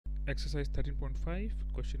Exercise 13.5,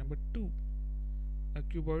 question number 2. A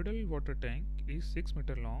cuboidal water tank is 6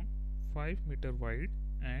 meter long, 5 meter wide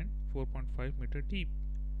and 4.5 meter deep.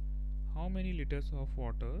 How many liters of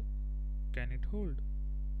water can it hold?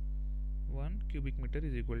 1 cubic meter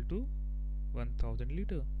is equal to 1000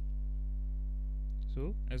 liter.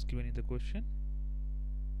 So, as given in the question,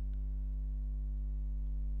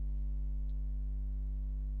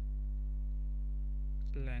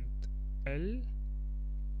 length L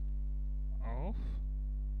of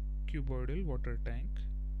cuboidal water tank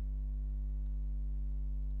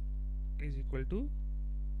is equal to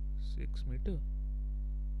 6 meter.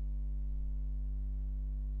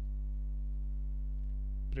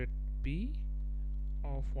 Breadth P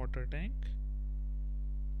of water tank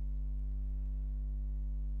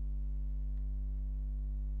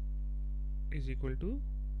is equal to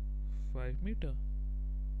 5 meter,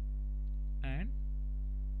 and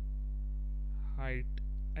height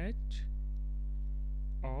H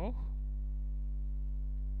of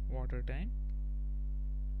water tank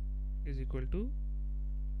is equal to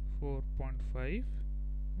 4.5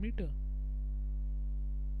 meter.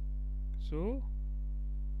 So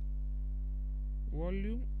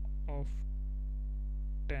volume of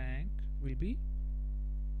tank will be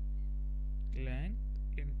length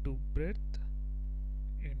into breadth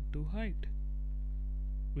into height,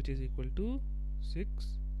 which is equal to 6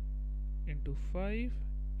 into 5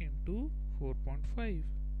 into 4.5,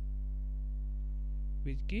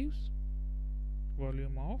 which gives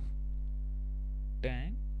volume of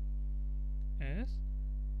tank as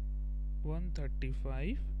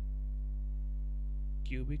 135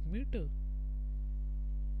 cubic meter.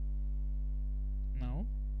 Now,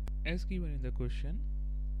 as given in the question,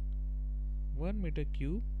 1 meter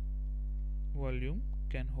cube volume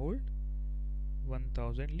can hold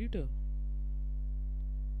 1000 liter.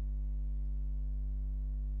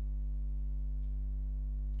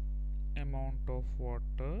 Amount of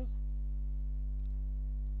water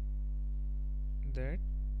that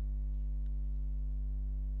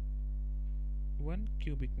 1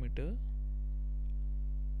 cubic meter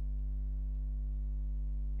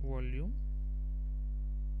volume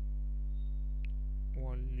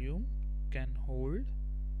can hold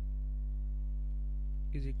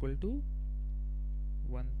is equal to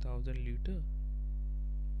 1000 liter.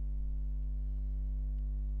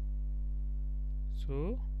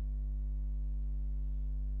 So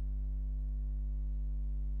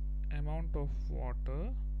amount of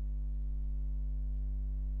water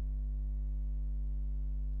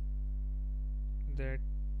that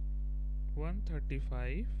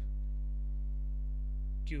 135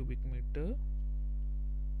 cubic meter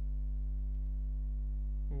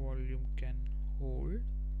volume can hold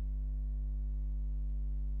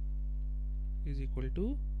is equal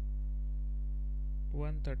to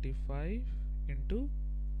 135 into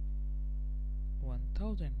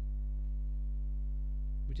 1000,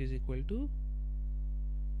 which is equal to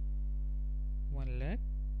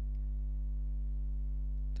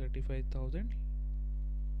 1,35,000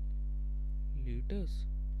 liters.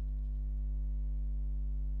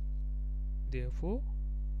 Therefore,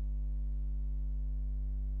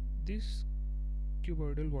 this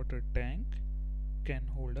cuboidal water tank can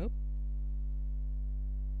hold up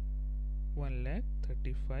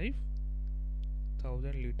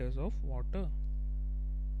 1,35,000 liters of water.